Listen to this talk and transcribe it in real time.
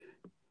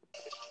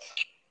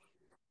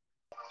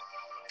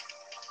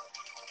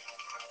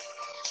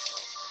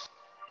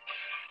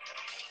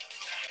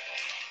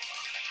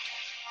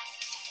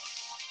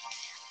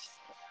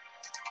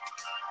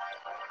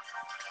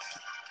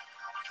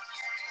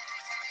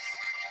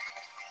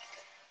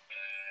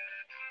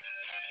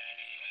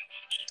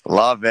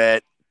Love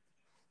it.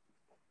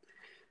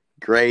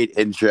 Great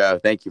intro.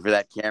 Thank you for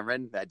that,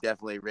 Cameron. That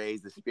definitely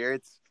raised the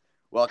spirits.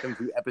 Welcome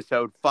to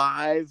episode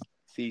 5,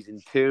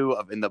 season 2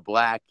 of In the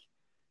Black.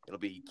 It'll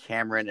be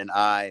Cameron and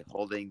I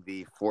holding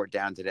the fort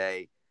down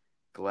today.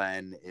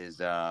 Glen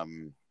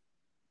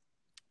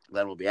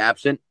will be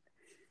absent.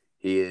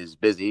 He is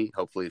busy,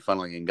 hopefully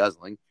funneling and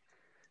guzzling.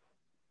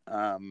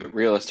 But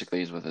realistically,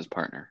 he's with his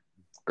partner,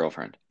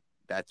 girlfriend.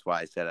 That's why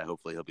I said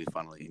hopefully he'll be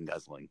funneling and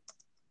guzzling.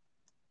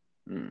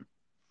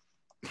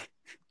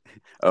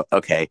 Oh,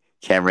 okay.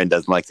 Cameron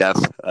doesn't like that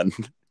fun.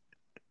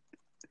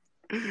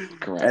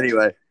 Correct.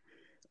 Anyway.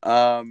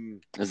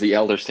 As the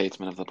elder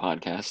statesman of the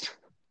podcast.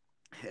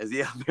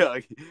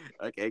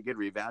 Okay, good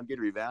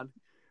rebound.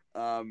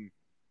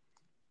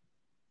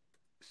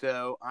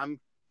 So I'm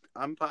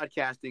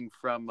podcasting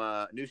from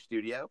a new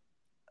studio,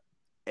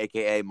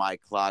 aka my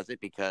closet,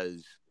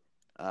 because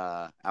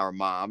our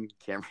mom,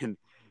 Cameron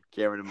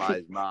and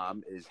my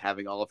mom, is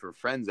having all of her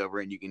friends over,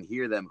 and you can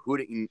hear them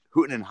hooting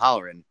and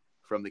hollering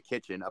from the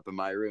kitchen up in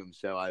my room.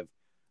 So I've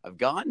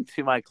gone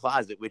to my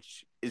closet,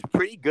 which is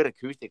pretty good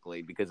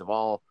acoustically because of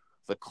all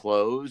the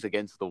clothes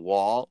against the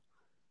wall,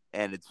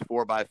 and it's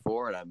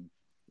 4x4, and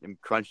I'm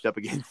crunched up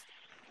against.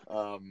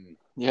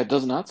 Yeah, it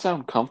does not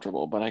sound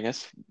comfortable, but I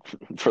guess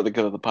for the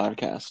good of the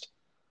podcast.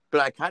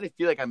 But I kind of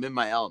feel like I'm in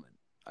my element.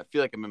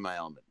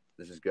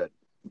 This is good.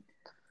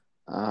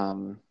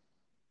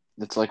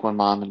 It's like when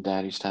mom and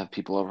dad used to have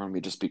people over and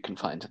we'd just be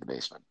confined to the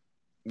basement.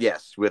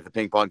 Yes, with a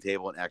ping pong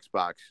table and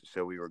Xbox,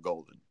 so we were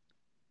golden.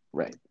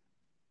 Right.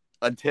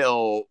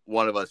 Until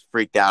one of us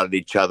freaked out at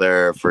each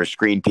other for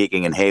screen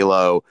peeking in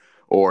Halo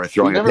or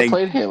throwing we never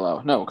played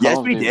Halo. No, Yes,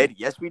 we did.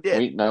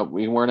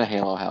 We weren't a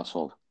Halo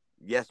household.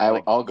 Yes,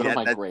 I'll go to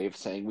my grave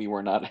saying we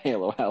were not a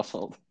Halo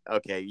household.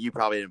 Okay, you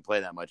probably didn't play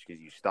that much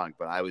because you stunk,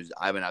 but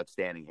I'm an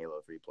outstanding Halo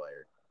 3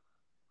 player.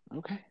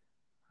 Okay.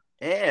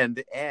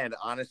 And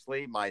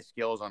honestly, my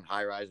skills on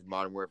High Rise and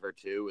Modern Warfare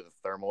 2 with a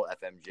thermal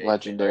FMJ.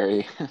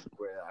 Legendary.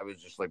 Where I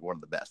was just like one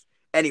of the best.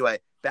 Anyway,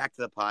 back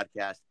to the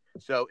podcast.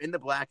 So In the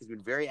Black has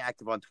been very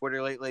active on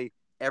Twitter lately.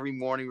 Every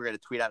morning we're going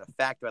to tweet out a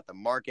fact about the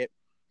market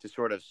to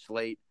sort of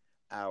slate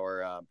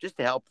our, just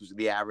to help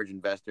the average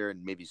investor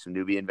and maybe some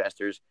newbie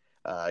investors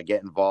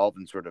get involved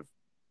and sort of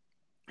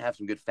have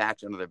some good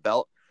facts under their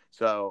belt.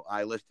 So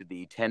I listed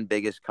the 10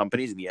 biggest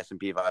companies in the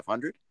S&P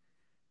 500.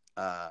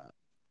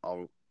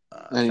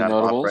 Any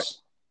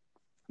notables?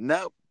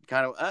 No,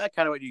 kind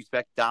of what you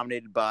expect.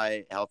 Dominated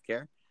by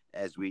healthcare,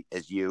 as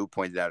you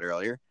pointed out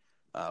earlier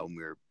when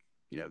we were,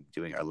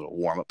 doing our little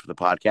warm up for the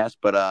podcast.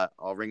 But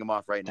I'll ring them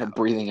off right now.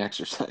 Breathing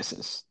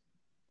exercises.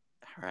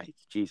 All right,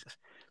 Jesus.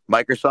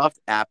 Microsoft,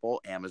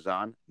 Apple,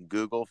 Amazon,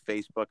 Google,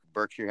 Facebook,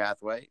 Berkshire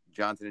Hathaway,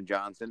 Johnson &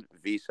 Johnson,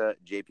 Visa,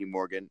 JP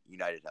Morgan,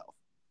 United Health.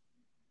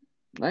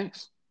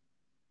 Nice.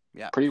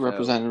 Yeah. Pretty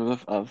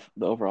representative of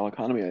the overall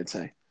economy, I'd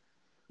say.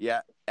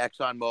 Yeah,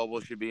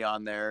 ExxonMobil should be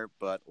on there,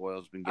 but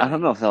oil's been I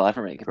don't know if they'll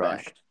ever make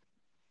crushed. It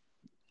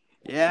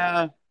back.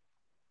 Yeah,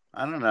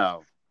 I don't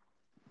know.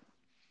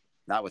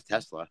 Not with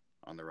Tesla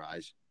on the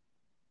rise.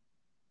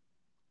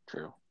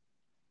 True.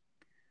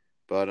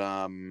 But,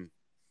 all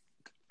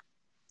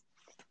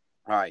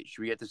right,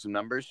 should we get to some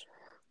numbers?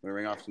 Want to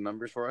ring off some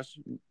numbers for us?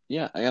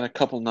 Yeah, I got a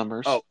couple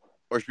numbers. Oh,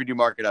 or should we do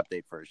market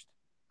update first?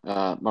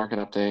 Market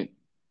update.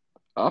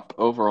 Up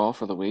overall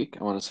for the week.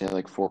 I want to say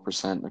like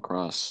 4%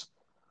 across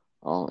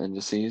all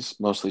indices,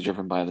 mostly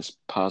driven by this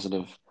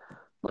positive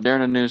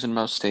Moderna news in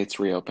most states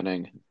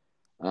reopening.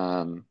 I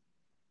don't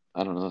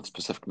know the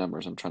specific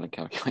numbers. I'm trying to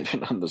calculate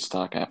it on the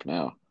stock app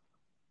now.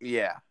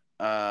 Yeah.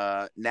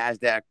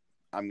 NASDAQ,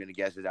 I'm going to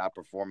guess, is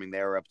outperforming.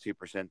 They were up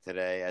 2%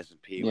 today.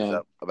 S&P was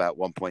up about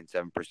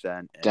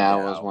 1.7%.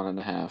 Dow was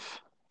 1.5%.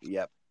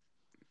 Yep.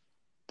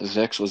 The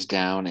VIX was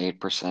down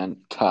 8%.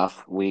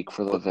 Tough week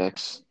for the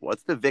VIX.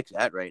 What's the VIX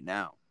at right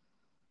now?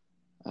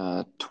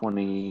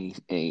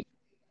 28.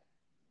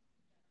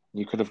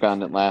 You could have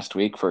gotten it last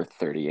week for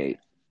 38.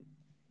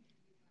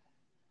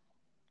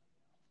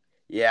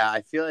 Yeah,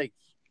 I feel like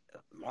the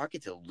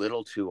market's a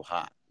little too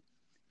hot.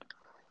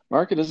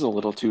 Market is a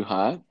little too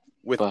hot.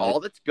 With all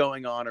that's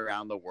going on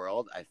around the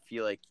world, I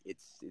feel like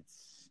it's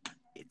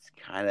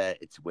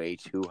way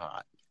too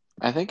hot.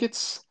 I think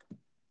it's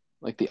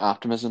like the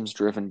optimism's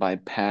driven by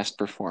past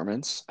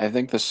performance. I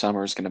think the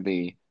summer is going to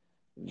be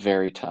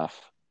very tough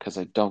because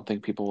I don't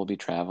think people will be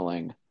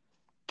traveling.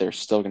 There's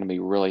still going to be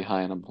really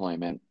high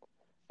unemployment.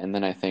 And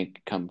then I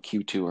think come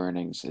Q2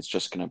 earnings, it's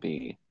just going to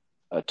be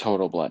a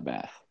total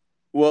bloodbath.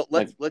 Well,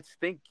 let's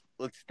think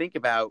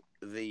about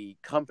the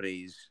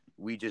companies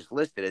we just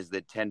listed as the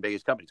 10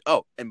 biggest companies.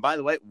 Oh, and by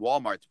the way,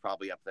 Walmart's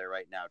probably up there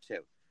right now too.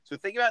 So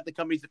think about the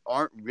companies that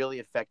aren't really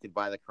affected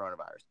by the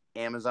coronavirus.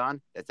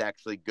 Amazon, that's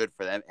actually good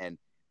for them, and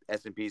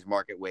S&P's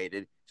market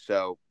weighted,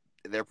 so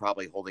they're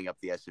probably holding up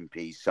the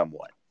S&P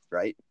somewhat,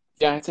 right?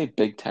 Yeah, I'd say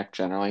big tech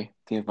generally.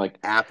 Think of like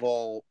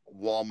Apple,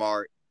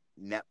 Walmart,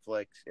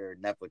 Netflix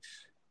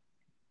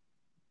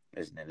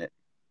isn't in it.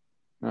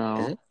 No,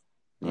 is it?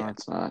 No,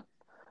 it's not.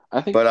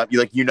 I think, but you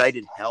like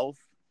United Health,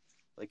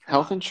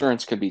 health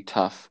insurance could be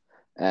tough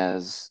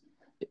as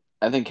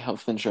I think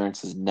health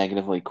insurance is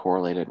negatively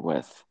correlated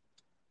with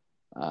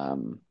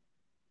um,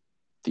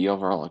 the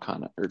overall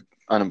economy or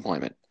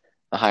unemployment.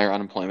 The higher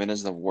unemployment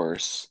is, the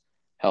worse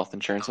health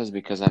insurance is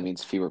because that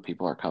means fewer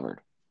people are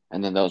covered.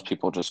 And then those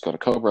people just go to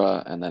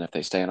Cobra, and then if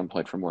they stay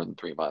unemployed for more than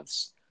 3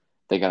 months,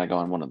 they got to go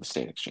on one of the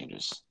state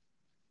exchanges.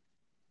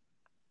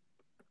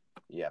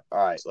 Yeah. All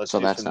right. Let's So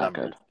do that's some not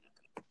numbers.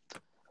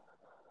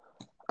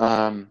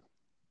 good.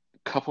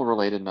 Couple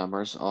related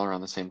numbers all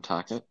around the same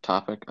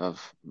topic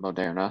of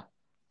Moderna.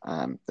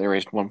 They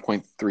raised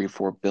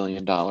 $1.34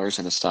 billion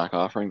in a stock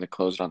offering that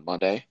closed on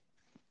Monday,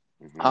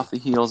 Mm-hmm. off the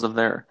heels of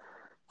their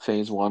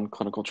phase 1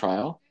 clinical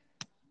trial.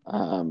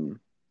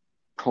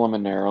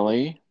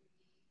 Preliminarily,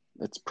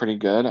 it's pretty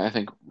good. I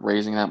think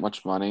raising that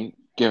much money,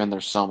 given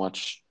there's so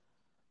much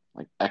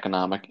like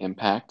economic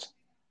impact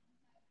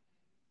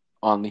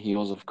on the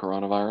heels of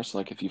coronavirus,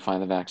 like if you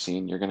find the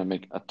vaccine, you're going to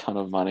make a ton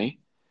of money.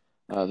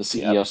 The Yep.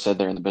 CEO said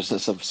they're in the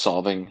business of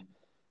solving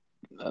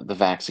the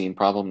vaccine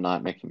problem,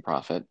 not making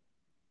profit,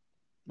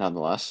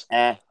 nonetheless.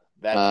 That's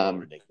a little Um,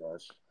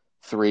 ridiculous.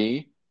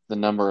 3, the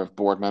number of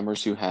board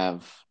members who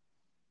have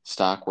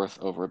stock worth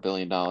over $1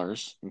 billion,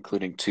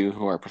 including 2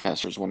 who are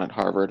professors, one at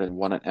Harvard and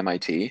one at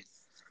MIT.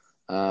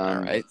 All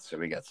right. So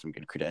we got some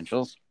good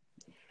credentials.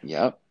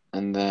 Yep.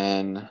 And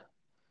then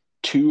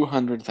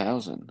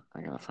 200,000.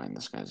 I gotta find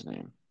this guy's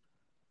name.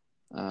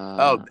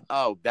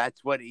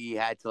 That's what he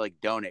had to like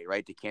donate,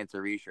 right, to cancer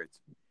research.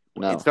 It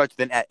No. starts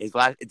with his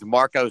last. It's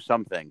Marco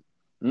something.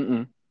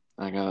 I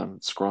gotta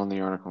scroll in the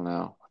article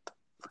now.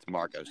 It's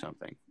Marco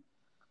something.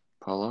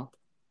 Polo.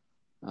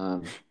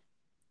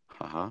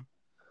 Uh-huh.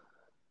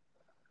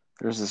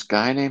 There's this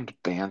guy named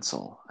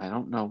Bansal. I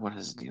don't know what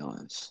his deal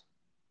is.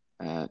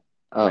 Wait.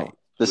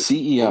 The Who is?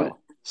 CEO,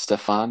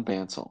 Stefan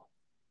Bansal,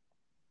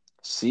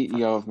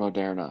 CEO of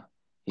Moderna.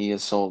 He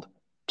has sold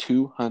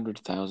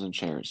 200,000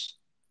 shares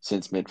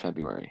since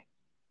mid-February.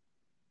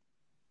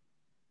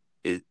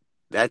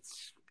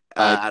 That's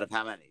I out of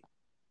how many?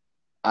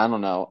 I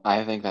don't know.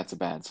 I think that's a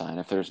bad sign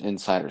if there's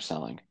insider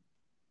selling.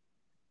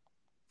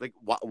 Like,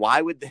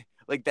 why would they,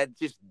 like that?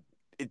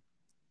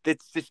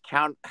 That's just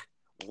count.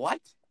 What?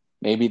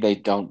 Maybe they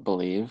don't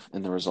believe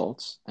in the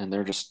results and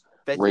they're just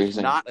That's just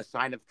raising. not a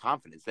sign of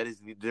confidence. That is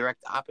the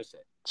direct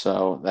opposite.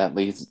 So that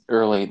leads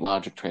early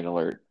logic trade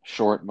alert.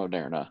 Short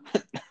Moderna.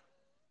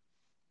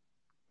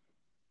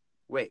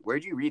 Wait,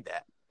 where'd you read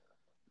that?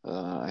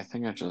 I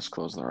think I just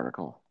closed the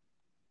article.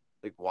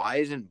 Like, why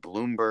isn't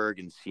Bloomberg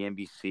and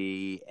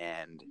CNBC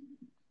and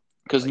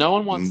Because like no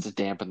one wants to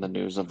dampen the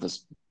news of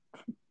this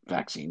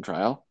vaccine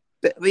trial.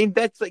 I mean,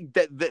 that's like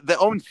the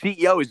own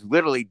CEO is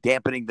literally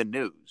dampening the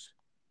news.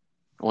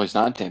 Well, he's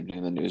not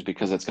dampening the news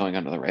because it's going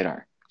under the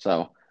radar.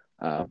 So,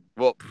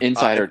 Well,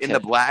 insider In the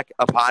tip. Black,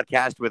 a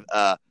podcast with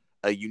a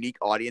unique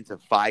audience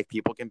of 5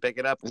 people can pick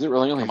it up. Is it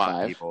really only Come on,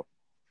 5? people.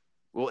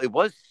 Well, it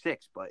was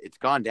 6, but it's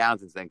gone down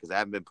since then because I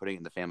haven't been putting it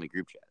in the family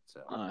group chat.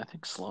 So I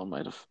think Sloan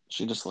might have.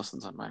 She just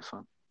listens on my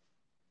phone.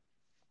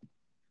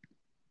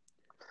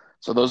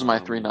 So those are my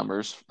 3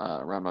 numbers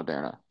around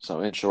Moderna.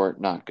 So in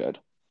short, not good.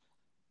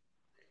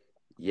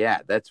 Yeah,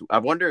 I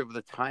wonder if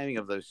the timing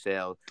of those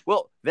sales.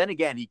 Well, then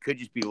again, he could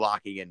just be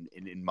locking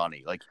in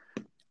money. Like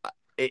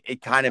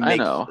it kind of I makes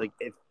know. like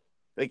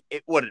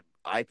it would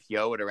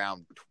IPO at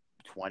around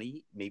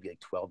 20, maybe like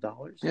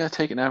 $12. Yeah,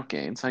 taking out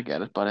gains, I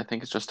get it, but I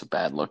think it's just a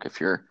bad look if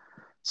you're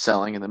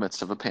selling in the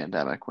midst of a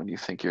pandemic when you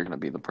think you're going to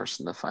be the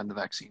person to find the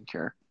vaccine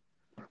cure.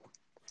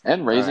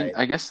 And raising, Right.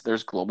 I guess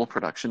there's global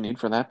production need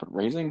for that, but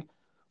raising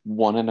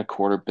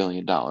 $1.25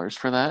 billion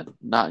for that,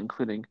 not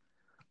including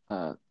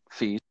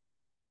fees.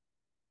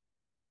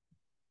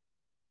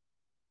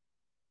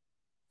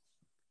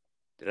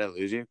 Did I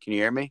lose you? Can you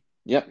hear me?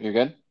 Yep, you're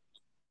good.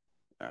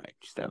 All right.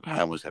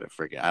 I almost had a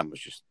freaking. I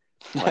almost just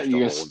punched a You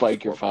hole in this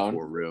spike your 4x4 phone.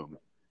 room.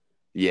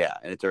 Yeah,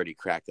 and it's already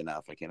cracked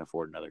enough. I can't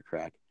afford another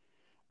crack.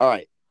 All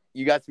right,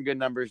 you got some good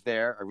numbers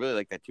there. I really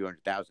like that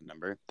 200,000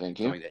 number. Thank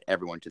you. Something that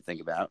everyone should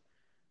think about.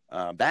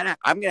 That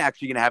I'm gonna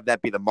have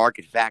that be the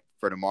market fact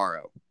for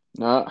tomorrow.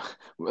 No,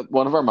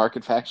 one of our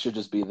market facts should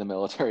just be the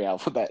military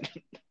alphabet.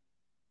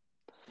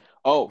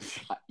 Oh,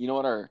 you know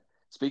what?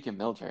 Speaking of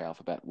military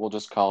alphabet, we'll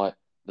just call it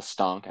the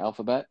Stonk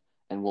alphabet,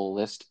 and we'll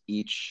list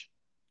each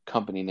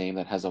company name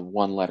that has a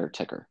 1-letter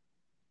ticker.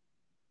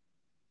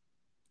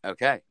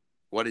 Okay,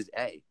 what is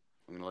A?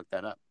 I'm gonna look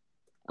that up.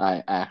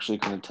 I actually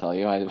couldn't tell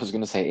you. I was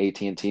going to say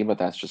AT&T, but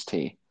that's just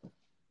T.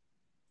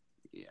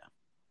 Yeah,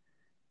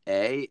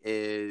 A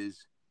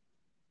is.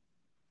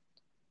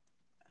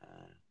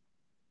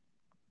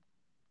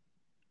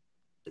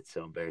 It's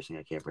so embarrassing.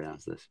 I can't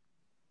pronounce this.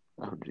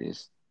 Oh,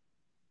 geez.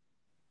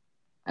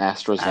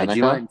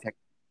 AstraZeneca.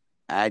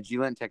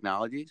 Agilent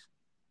Technologies.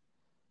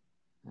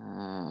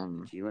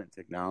 Um, Agilent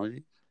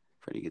Technologies.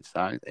 Pretty good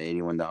size.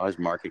 $81.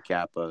 Market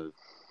cap of.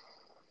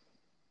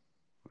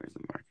 Where's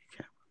the market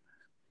cap?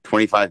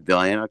 25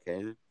 billion.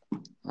 Okay.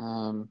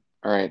 all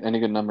right. Any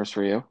good numbers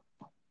for you?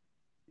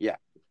 Yeah.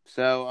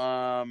 So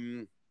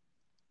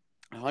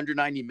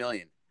 190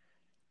 million.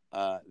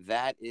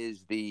 That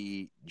is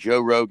the Joe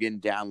Rogan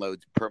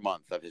downloads per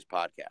month of his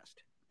podcast.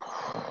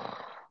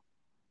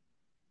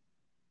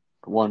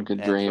 One could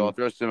And so I'll dream.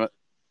 throw some.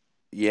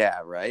 Yeah,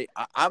 right.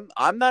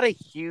 I'm not a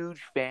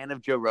huge fan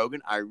of Joe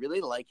Rogan. I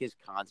really like his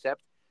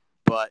concept,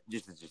 but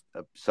just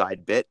a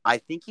side bit. I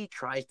think he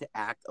tries to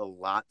act a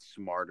lot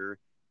smarter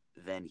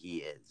than he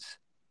is.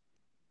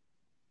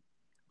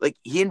 Like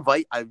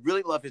I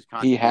really love his He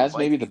concept. He has invites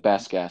maybe the these.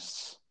 best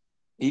guests.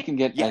 He can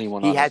get Yes,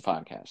 anyone he on his has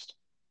podcast.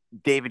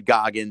 David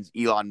Goggins,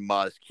 Elon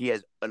Musk. He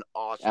has an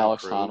awesome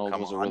Alex crew. Honnold Come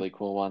was a on. really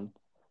cool one.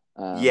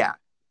 Yeah,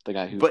 The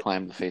guy who but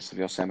climbed the face of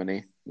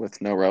Yosemite with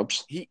no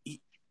ropes.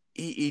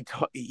 he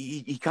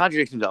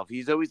contradicts himself.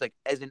 He's always like,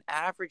 as an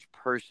average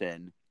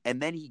person, and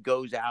then he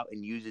goes out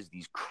and uses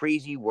these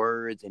crazy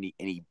words, and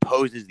he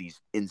poses these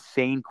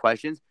insane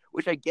questions,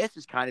 which I guess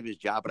is kind of his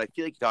job. But I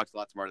feel like he talks a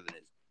lot smarter than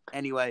his.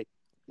 Anyway,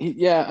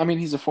 Yeah, I mean,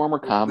 he's a former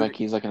the comic.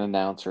 He's like an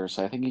announcer,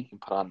 so I think he can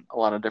put on a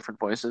lot of different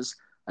voices.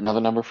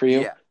 Another number for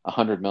you, yeah,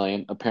 100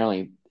 million.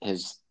 Apparently,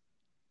 his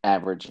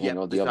average yep,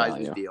 annual the deal size of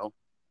his value deal.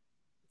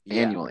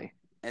 Yeah, annually.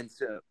 and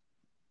so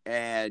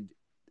and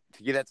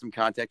to give that some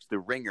context, The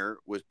Ringer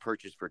was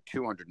purchased for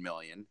 200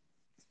 million.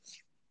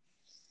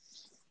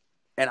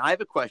 And I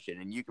have a question,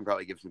 and you can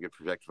probably give some good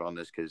perspective on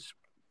this because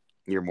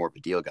you're more of a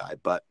deal guy.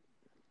 But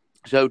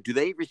so, do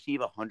they receive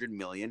 100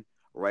 million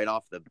right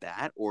off the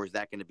bat, or is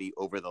that going to be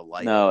over the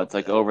life No, of it's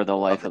like over the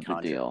life the of the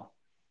contract? deal,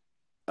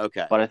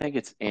 Okay, but I think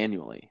it's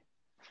annually,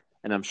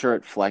 and I'm sure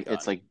it's got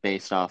it. like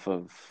based off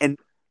of.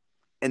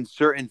 And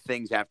certain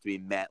things have to be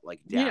met, like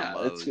Yeah,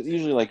 it's downloads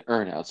usually and like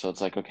earnout. So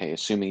it's like, okay,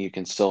 assuming you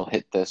can still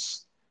hit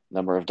this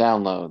number of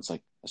downloads,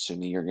 like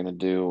assuming you're going to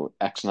do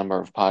X number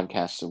of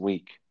podcasts a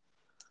week.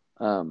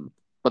 Um,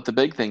 but the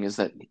big thing is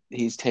that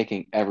he's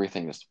taking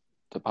everything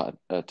to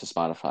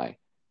Spotify,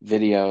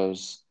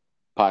 videos,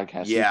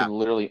 podcasts. You can yeah,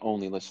 literally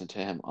only listen to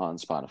him on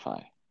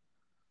Spotify.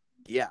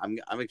 yeah.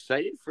 I'm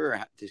excited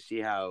to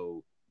see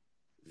how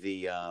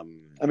the I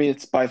mean,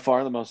 it's by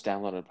far the most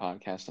downloaded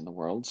podcast in the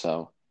world.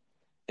 So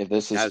if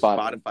this is how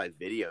Spotify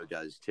video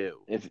does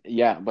too.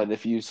 but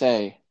if you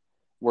say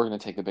we're going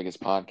to take the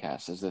biggest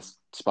podcast, is this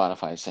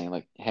Spotify saying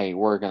like, hey,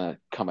 we're going to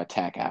come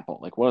attack Apple?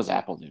 Like, what does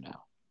Apple do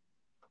now?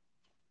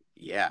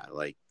 Yeah,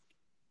 like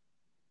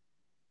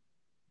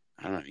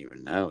I don't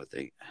even know.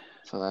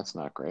 So that's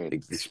not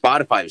great.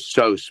 Spotify is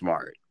so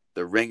smart.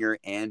 The Ringer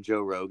and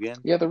Joe Rogan.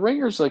 Yeah, the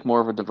Ringer's like more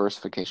of a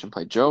diversification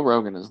play. Joe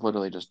Rogan is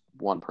literally just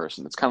one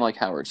person. It's kind of like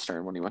Howard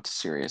Stern when he went to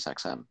Sirius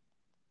XM.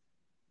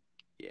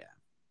 Yeah,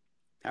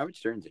 Howard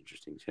Stern's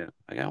interesting too.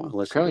 Like I want to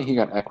listen to Apparently, him he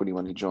got more. equity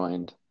when he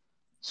joined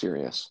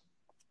Sirius.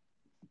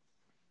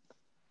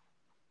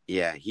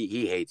 Yeah,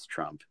 he hates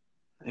Trump.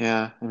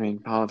 Yeah, I mean,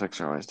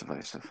 politics are always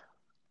divisive.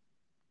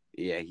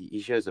 Yeah,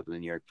 he shows up in the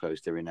New York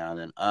Post every now and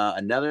then.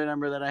 Another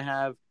number that I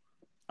have,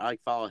 I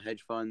like follow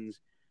hedge funds,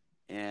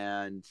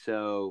 and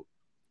so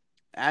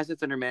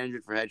assets under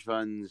management for hedge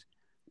funds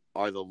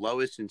are the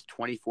lowest since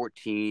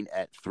 2014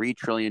 at $3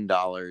 trillion.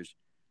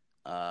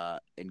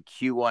 And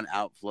Q1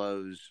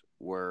 outflows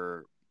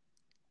were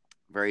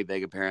very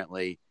big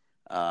apparently,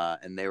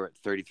 and they were at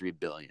 33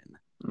 billion.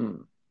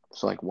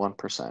 So like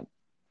 1%.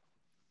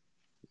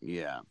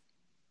 Yeah.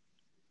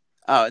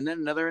 Oh, and then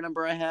another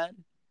number I had.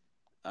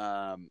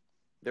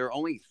 There are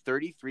only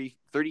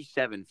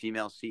 37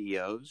 female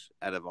CEOs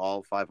out of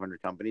all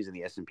 500 companies in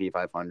the S&P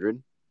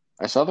 500.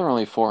 I saw there are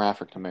only 4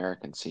 African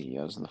American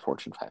CEOs in the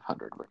Fortune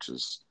 500, which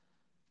is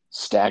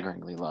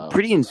staggeringly low.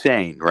 Pretty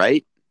insane,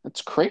 right?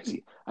 That's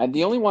crazy.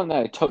 The only one that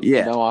I totally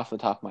Yeah. know off the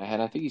top of my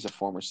head, I think he's a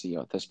former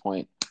CEO at this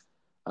point,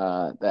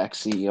 the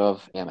ex-CEO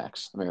of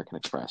Amex, American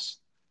Express.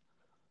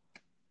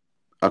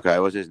 Okay,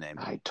 what's his name?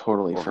 I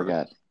totally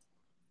forget.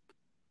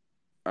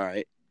 All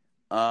right.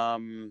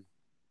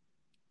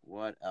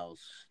 What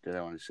else did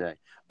I want to say?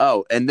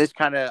 Oh, and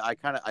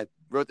I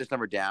wrote this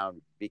number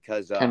down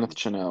because Kenneth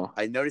Chino.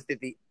 I noticed that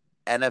the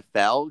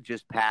NFL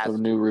just passed The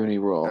new Rooney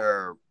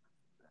Rule.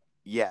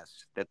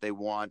 Yes, that they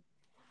want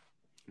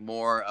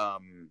more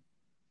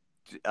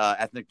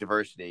ethnic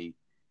diversity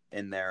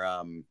in their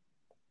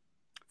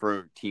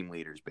for team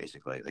leaders,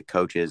 basically, like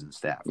coaches and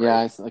staff. Right?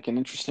 Yeah, it's like an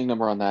interesting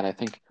number on that. I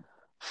think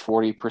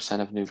 40%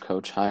 of new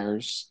coach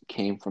hires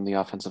came from the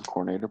offensive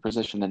coordinator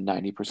position, and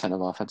 90% of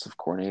offensive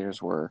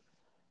coordinators were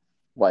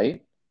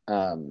white.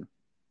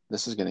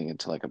 This is getting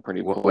into like a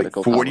pretty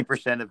political.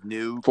 40% of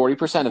new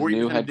 40% of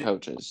new head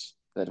coaches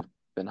that have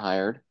been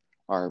hired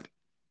are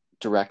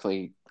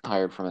directly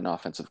hired from an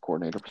offensive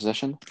coordinator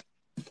position,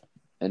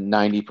 and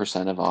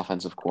 90% of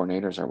offensive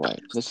coordinators are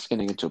white. This is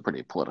getting into a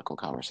pretty political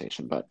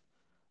conversation, but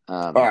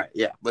all right,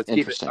 yeah, let's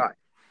keep it. All right,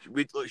 should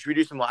we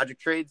do some logic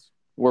trades?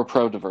 We're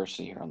pro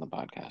diversity here on the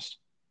podcast.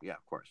 Yeah,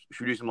 of course.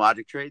 Should we do some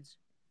logic trades?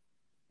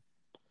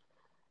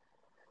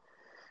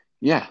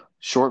 Yeah,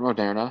 short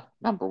Moderna,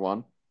 number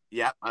 1.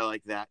 Yeah, I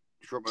like that.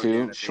 Short Moderna. 2,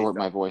 Moderna short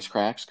my voice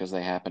cracks because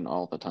they happen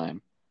all the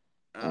time.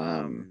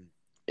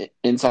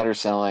 Insider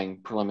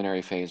selling,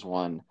 preliminary phase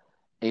 1,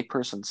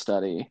 8-person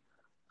study.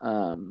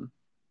 I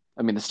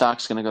mean, the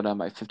stock's going to go down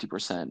by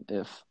 50%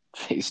 if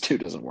phase 2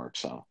 doesn't work.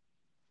 So,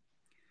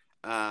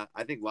 I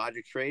think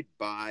logic trade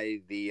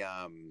by the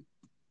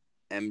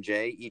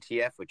MJ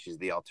ETF, which is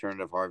the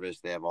alternative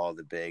harvest. They have all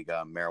the big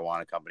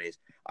marijuana companies.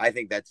 I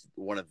think that's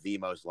one of the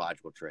most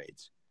logical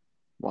trades.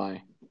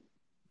 Why?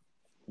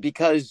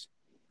 Because,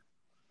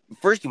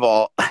 first of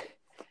all,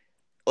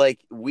 like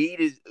weed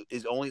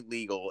is only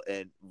legal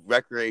and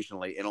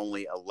recreationally in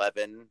only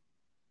 11.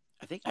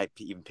 I think I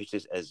even pitched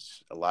this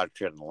as a logic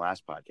trade on the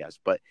last podcast,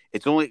 but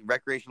it's only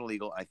recreational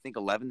legal. I think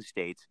 11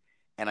 states,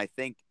 and I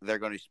think they're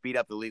going to speed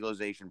up the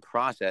legalization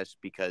process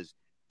because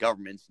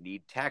governments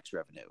need tax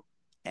revenue,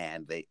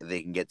 and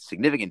they can get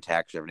significant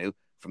tax revenue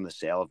from the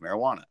sale of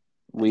marijuana.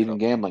 Weed and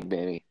gambling,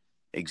 baby.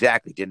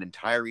 Exactly. Did an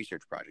entire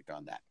research project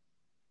on that.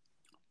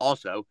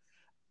 Also,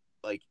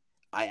 like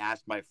I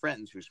asked my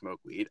friends who smoke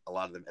weed, a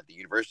lot of them at the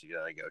university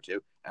that I go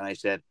to, and I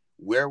said,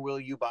 where will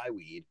you buy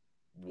weed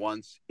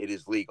once it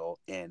is legal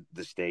in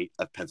the state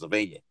of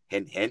Pennsylvania?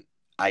 Hint, hint.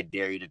 I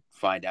dare you to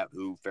find out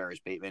who Ferris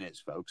Bateman is,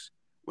 folks.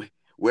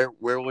 Where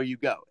will you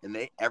go? And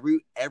they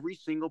every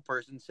single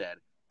person said,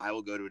 I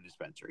will go to a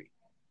dispensary.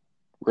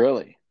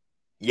 Really?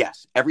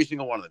 Yes, every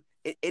single one of them.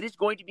 It is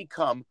going to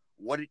become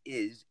what it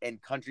is in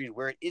countries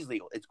where it is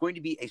legal. It's going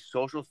to be a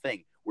social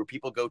thing where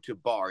people go to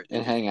bars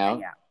and hang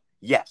out.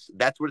 Yes,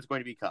 that's what it's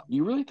going to become.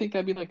 You really think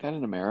that'd be like that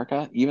in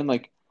America? Even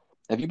like,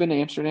 have you been to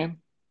Amsterdam?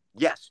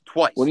 Yes,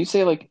 twice. When you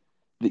say like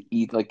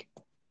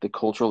the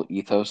cultural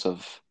ethos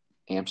of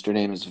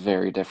Amsterdam is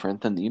very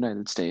different than the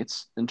United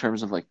States in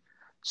terms of like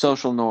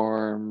social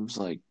norms,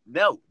 like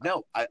No,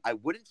 I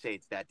wouldn't say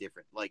it's that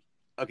different. Like,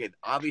 okay,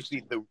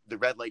 obviously the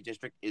red light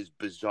district is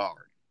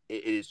bizarre.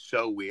 It is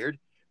so weird.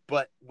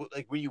 But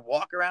like when you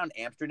walk around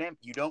Amsterdam,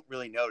 you don't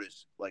really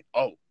notice like,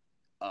 oh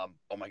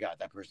my God,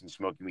 that person's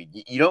smoking weed.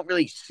 You don't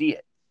really see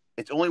it.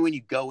 It's only when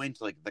you go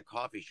into like the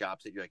coffee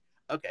shops that you're like,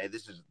 okay,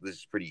 this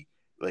is pretty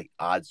like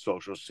odd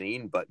social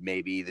scene, but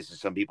maybe this is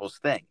some people's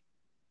thing.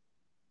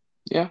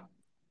 Yeah.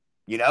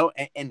 You know,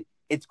 and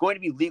it's going to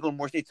be legal in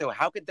more states. So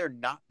how could there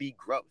not be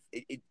growth?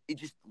 It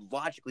just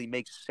logically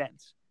makes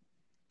sense.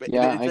 But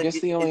Yeah, it's I like, guess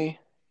the only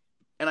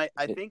and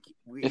I think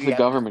if the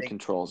government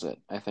controls it,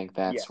 I think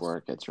that's where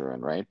it gets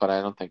ruined, right? But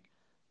I don't think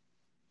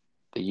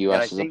the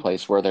U.S. is a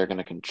place where they're going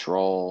to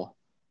control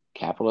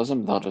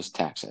capitalism. They'll just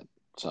tax it.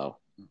 So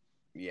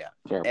yeah,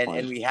 fair point.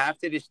 And we have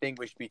to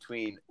distinguish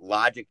between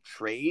logic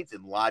trades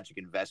and logic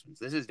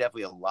investments. This is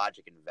definitely a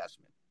logic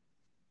investment.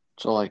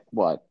 So like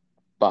what?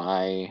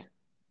 Buy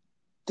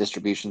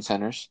distribution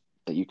centers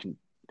that you can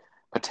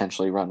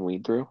potentially run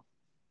weed through?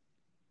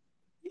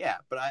 Yeah,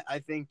 but I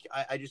think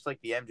I just like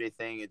the MJ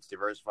thing. It's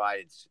diversified.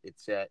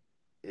 It's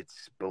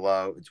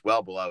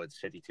well below its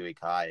 52-week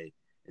high.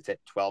 It's at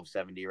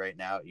 1270 right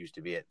now. It used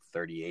to be at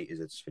 38 is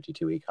its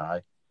 52-week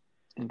high.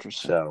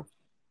 Interesting. So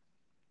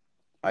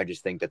I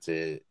just think that's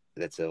a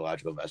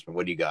logical investment.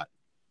 What do you got?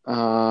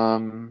 I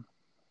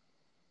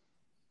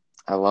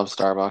love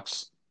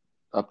Starbucks.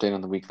 Update on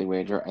the weekly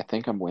wager. I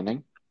think I'm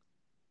winning.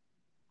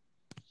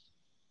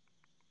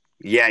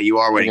 Yeah, you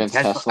are winning. Against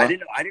Tesla. I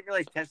didn't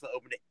realize Tesla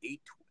opened at $820.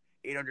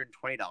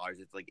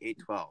 It's like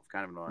 $812.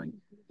 Kind of annoying.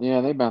 Yeah,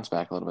 they bounced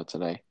back a little bit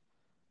today.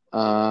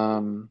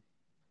 Elon's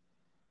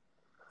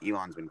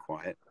been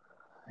quiet.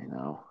 I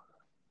know.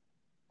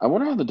 I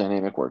wonder how the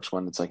dynamic works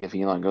when it's like if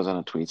Elon goes on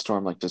a tweet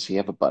storm, like does he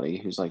have a buddy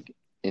who's like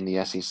in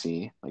the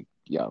SEC? Like,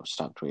 yo,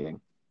 stop tweeting.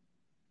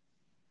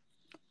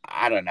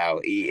 I don't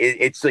know.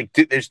 It's like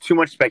there's too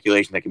much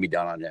speculation that can be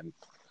done on him.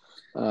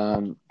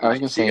 I was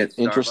gonna say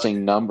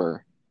interesting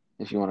number.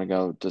 If you want to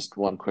go just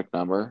one quick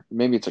number,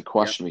 maybe it's a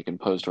question we can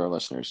pose to our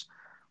listeners.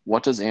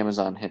 What does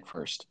Amazon hit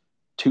first?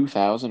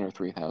 2,000 or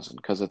 3,000?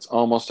 Because it's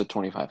almost at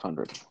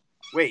 2,500.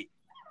 Wait.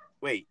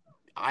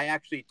 I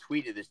actually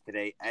tweeted this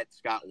today at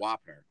Scott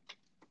Wapner.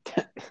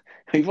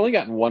 We've only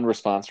gotten one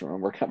response from him.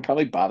 We're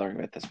probably bothering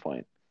him at this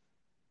point.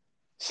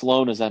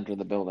 Sloan has entered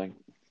the building.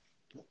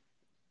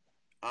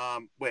 I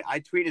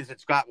tweeted this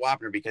at Scott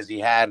Wapner because he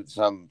had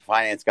some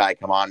finance guy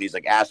come on. And he's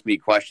like, ask me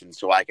questions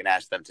so I can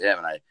ask them to him.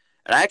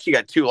 And I actually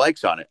got 2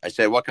 likes on it. I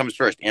said, what comes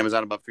first,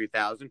 Amazon above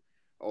 3,000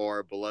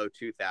 or below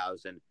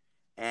 2,000?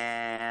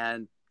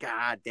 And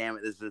God damn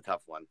it, this is a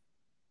tough one.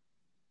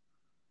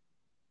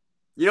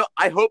 You know,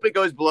 I hope it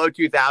goes below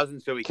 2,000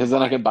 so we can. Because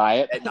then I can buy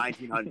it at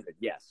 1,900.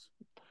 Yes,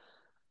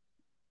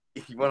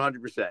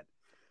 100%.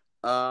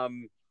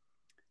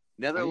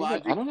 Another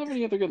logic. I don't have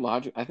any other good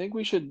logic. I think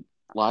we should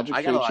logic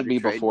trade should be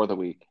before the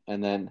week,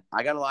 and then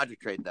I got a logic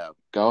trade though.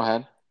 Go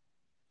ahead.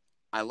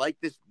 I like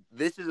this.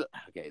 This is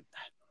okay.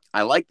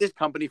 I like this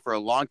company for a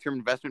long-term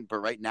investment, but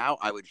right now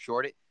I would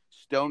short it.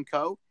 Stone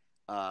Co.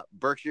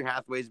 Berkshire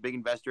Hathaway is a big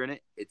investor in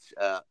it. It's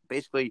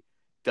basically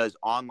does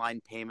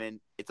online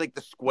payment. It's like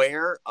the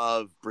Square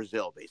of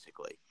Brazil,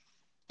 basically.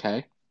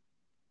 Okay.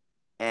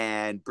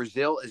 And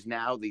Brazil is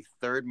now the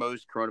 3rd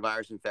most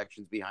coronavirus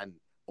infections behind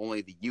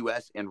only the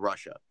U.S. and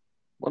Russia.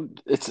 Well,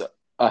 it's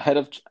ahead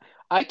of.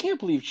 I can't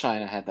believe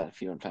China had that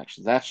few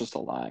infections. That's just a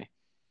lie.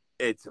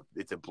 It's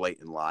a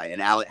blatant lie.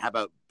 And how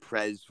about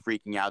Prez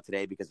freaking out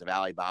today because of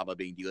Alibaba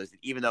being delisted,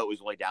 even though it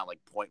was only down like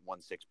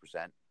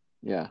 0.16%?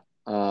 Yeah.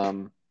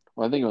 Well,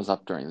 I think it was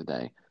up during the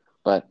day,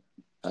 but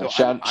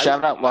shout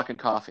out Luck and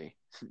Coffee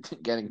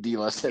getting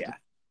delisted. Yeah.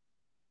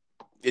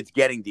 It's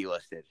getting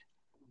delisted.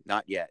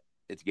 Not yet.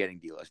 It's getting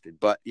delisted.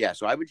 But yeah,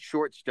 so I would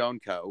short Stone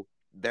Co.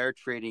 They're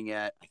trading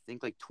at I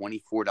think like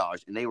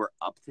 $24, and they were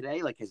up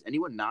today. Like, has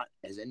not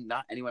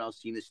anyone else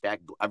seen this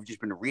stack? I've just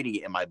been reading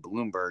it in my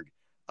Bloomberg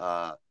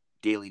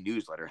daily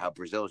newsletter. How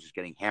Brazil is just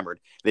getting hammered.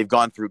 They've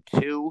gone through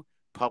two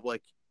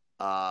public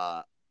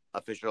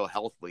official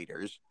health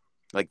leaders.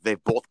 Like,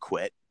 they've both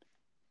quit.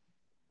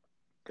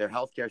 Their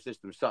healthcare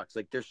system sucks.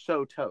 Like, they're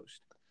so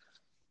toast.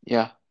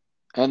 Yeah,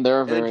 and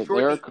they're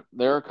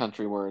a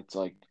country where it's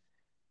like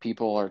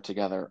people are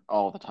together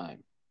all the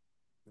time.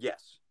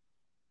 Yes.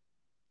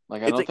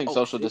 Like, I don't think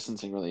social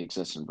distancing really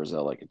exists in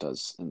Brazil like it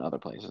does in other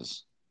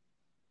places.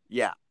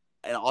 Yeah.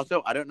 And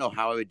also, I don't know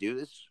how I would do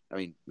this. I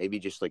mean, maybe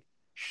just like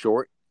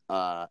short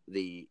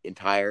the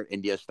entire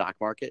India stock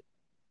market.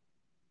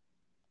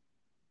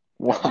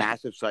 That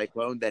massive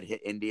cyclone that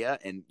hit India,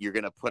 and you're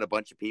going to put a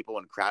bunch of people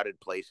in crowded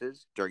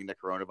places during the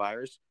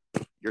coronavirus.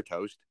 You're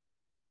toast.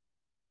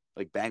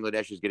 Like,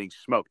 Bangladesh is getting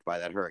smoked by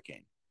that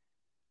hurricane.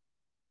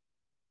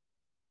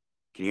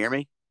 Can you hear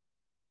me?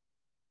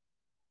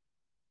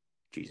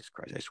 Jesus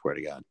Christ, I swear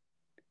to God.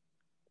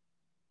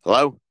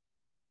 Hello?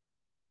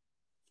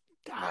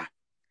 Ah.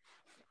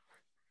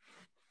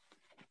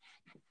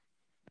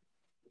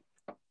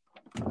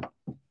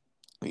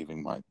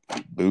 Leaving my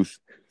booth.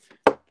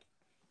 You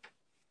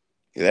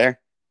there?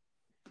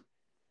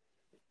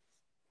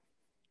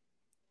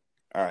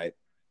 All right.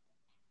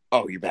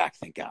 Oh, you're back.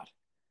 Thank God.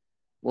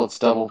 Well, it's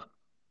double.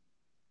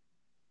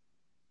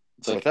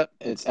 It's What's up?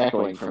 It's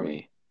echoing for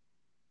me.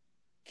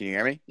 Can you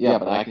hear me? Yeah,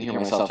 but I can hear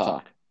myself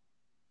talk.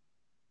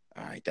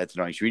 All right, that's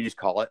annoying. Should we just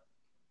call it?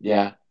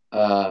 Yeah.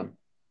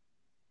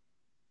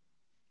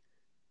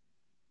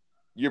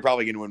 You're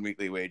probably going to win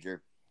weekly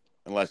wager,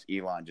 unless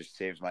Elon just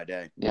saves my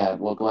day. Yeah,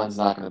 well, Glen's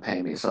not going to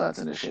pay me, so that's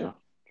an issue.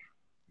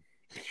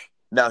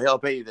 No, he'll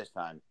pay you this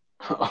time.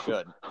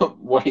 Good.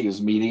 What, he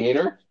was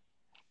mediator?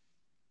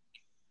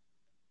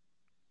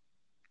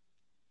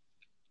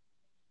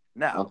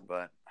 No,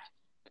 but...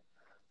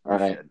 All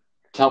right.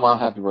 Tell Mom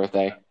happy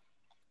birthday.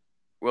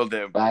 Will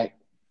do. Bye.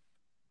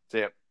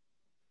 See ya.